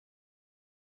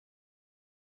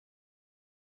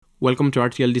Welcome to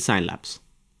RTL Design Labs.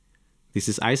 This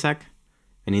is Isaac,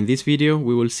 and in this video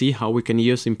we will see how we can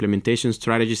use implementation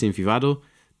strategies in Vivado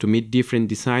to meet different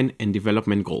design and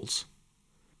development goals.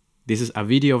 This is a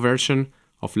video version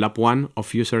of Lab 1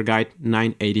 of User Guide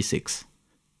 986.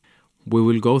 We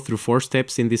will go through 4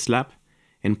 steps in this lab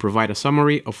and provide a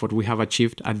summary of what we have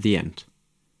achieved at the end.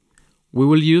 We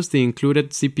will use the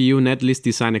included CPU netlist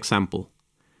design example.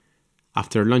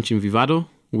 After launching Vivado,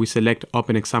 we select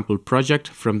Open Example Project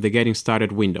from the Getting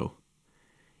Started window.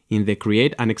 In the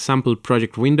Create an Example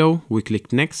Project window, we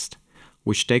click Next,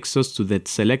 which takes us to the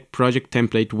Select Project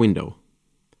Template window.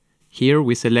 Here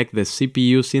we select the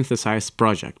CPU Synthesized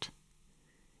project.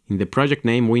 In the Project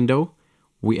Name window,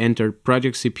 we enter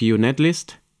Project CPU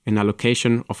Netlist and a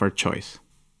location of our choice.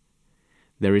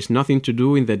 There is nothing to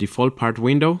do in the default part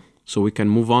window, so we can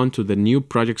move on to the new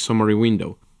Project Summary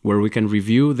window, where we can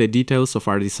review the details of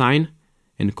our design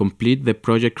and complete the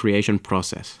project creation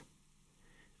process.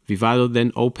 Vivado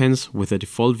then opens with a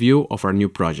default view of our new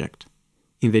project.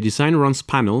 In the Design Runs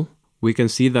panel, we can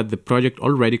see that the project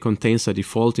already contains a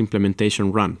default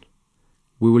implementation run.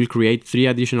 We will create 3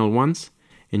 additional ones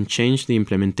and change the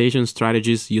implementation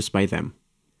strategies used by them.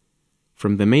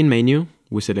 From the main menu,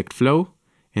 we select Flow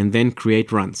and then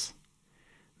Create Runs.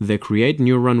 The Create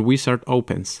New Run wizard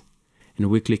opens,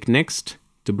 and we click Next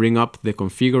to bring up the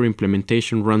Configure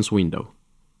Implementation Runs window.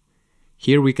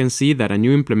 Here we can see that a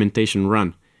new implementation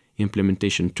run,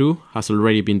 Implementation 2, has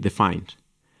already been defined.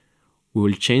 We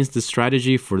will change the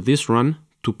strategy for this run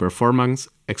to Performance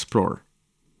Explorer.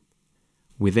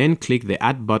 We then click the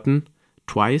Add button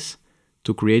twice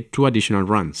to create 2 additional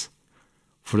runs.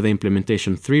 For the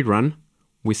Implementation 3 run,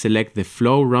 we select the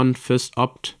Flow Run First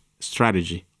Opt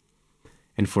strategy.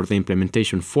 And for the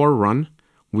Implementation 4 run,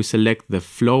 we select the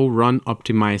Flow Run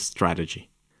Optimize strategy.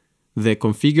 The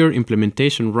Configure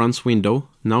Implementation Runs window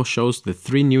now shows the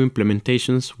 3 new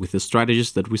implementations with the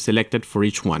strategies that we selected for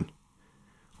each one.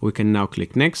 We can now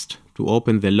click Next to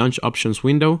open the Launch Options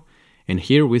window, and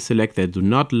here we select the Do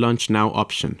Not Launch Now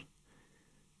option.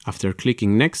 After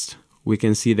clicking Next, we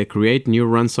can see the Create New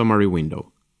Run Summary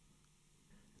window.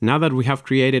 Now that we have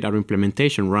created our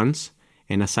implementation runs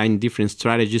and assigned different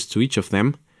strategies to each of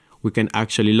them, we can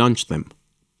actually launch them.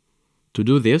 To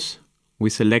do this, we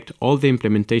select all the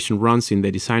implementation runs in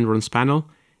the Design Runs panel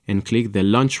and click the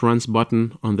Launch Runs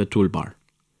button on the toolbar.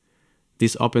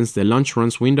 This opens the Launch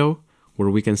Runs window,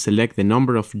 where we can select the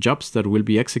number of jobs that will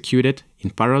be executed in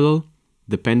parallel,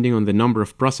 depending on the number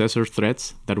of processor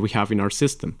threads that we have in our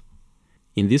system.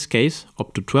 In this case,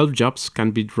 up to 12 jobs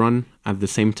can be run at the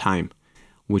same time,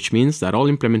 which means that all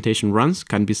implementation runs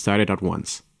can be started at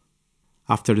once.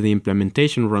 After the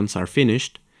implementation runs are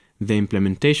finished, the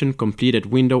Implementation Completed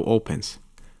window opens.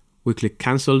 We click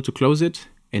Cancel to close it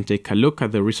and take a look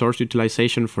at the resource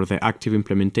utilization for the active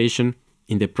implementation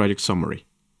in the project summary.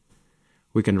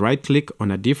 We can right-click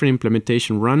on a different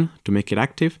implementation run to make it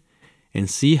active and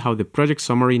see how the project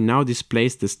summary now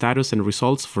displays the status and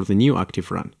results for the new active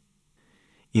run.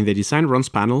 In the Design Runs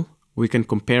panel, we can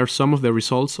compare some of the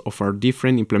results of our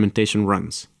different implementation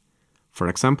runs. For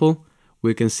example,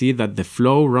 we can see that the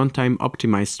Flow Runtime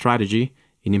Optimize strategy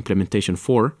in Implementation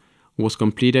 4 was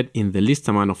completed in the least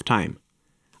amount of time,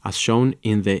 as shown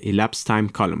in the elapsed time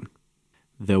column.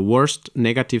 The worst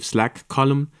negative slack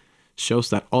column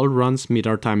shows that all runs meet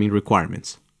our timing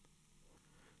requirements.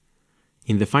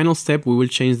 In the final step, we will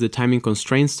change the timing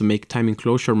constraints to make timing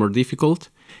closure more difficult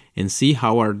and see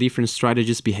how our different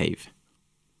strategies behave.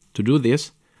 To do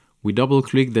this, we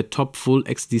double-click the top full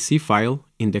XDC file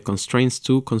in the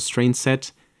Constraints2 constraint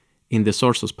set in the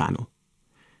Sources panel.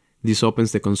 This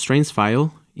opens the constraints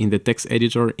file in the text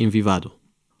editor in Vivado.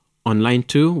 On line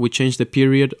 2, we change the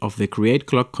period of the Create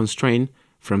Clock constraint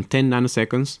from 10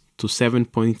 nanoseconds to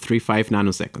 7.35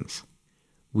 nanoseconds.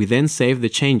 We then save the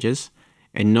changes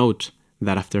and note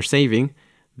that after saving,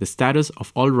 the status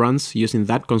of all runs using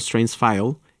that constraints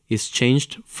file is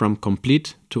changed from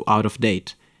complete to out of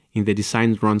date in the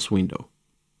Design Runs window.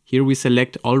 Here we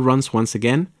select all runs once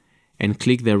again and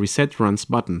click the Reset Runs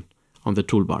button on the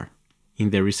toolbar. In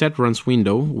the Reset Runs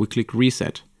window, we click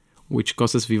Reset, which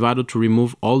causes Vivado to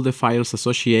remove all the files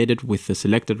associated with the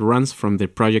selected runs from the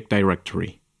project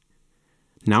directory.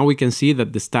 Now we can see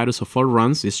that the status of all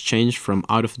runs is changed from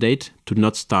out of date to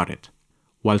not started.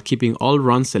 While keeping all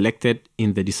runs selected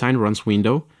in the Design Runs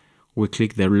window, we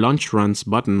click the Launch Runs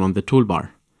button on the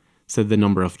toolbar, set the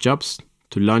number of jobs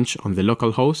to launch on the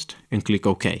local host, and click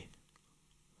OK.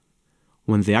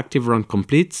 When the active run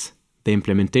completes, the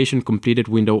Implementation Completed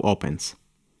window opens.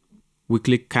 We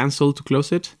click Cancel to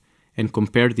close it and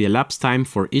compare the elapsed time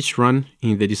for each run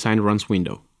in the Design Runs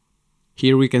window.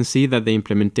 Here we can see that the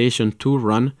Implementation 2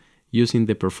 run using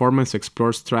the Performance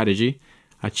Explore strategy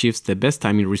achieves the best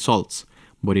timing results,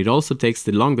 but it also takes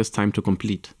the longest time to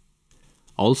complete.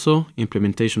 Also,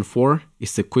 implementation 4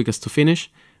 is the quickest to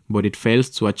finish, but it fails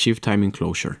to achieve timing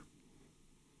closure.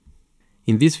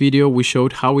 In this video, we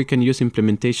showed how we can use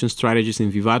implementation strategies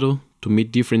in Vivado to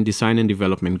meet different design and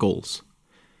development goals.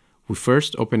 We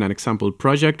first opened an example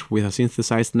project with a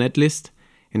synthesized netlist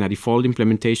and a default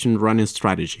implementation running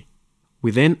strategy.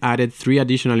 We then added 3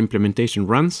 additional implementation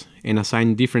runs and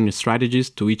assigned different strategies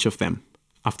to each of them.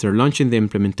 After launching the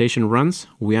implementation runs,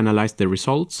 we analyzed the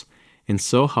results and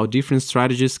saw how different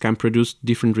strategies can produce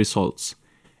different results,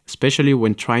 especially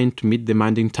when trying to meet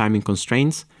demanding timing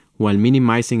constraints while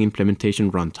minimizing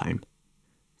implementation runtime.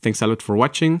 Thanks a lot for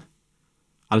watching.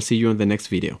 I'll see you in the next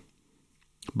video.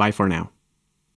 Bye for now.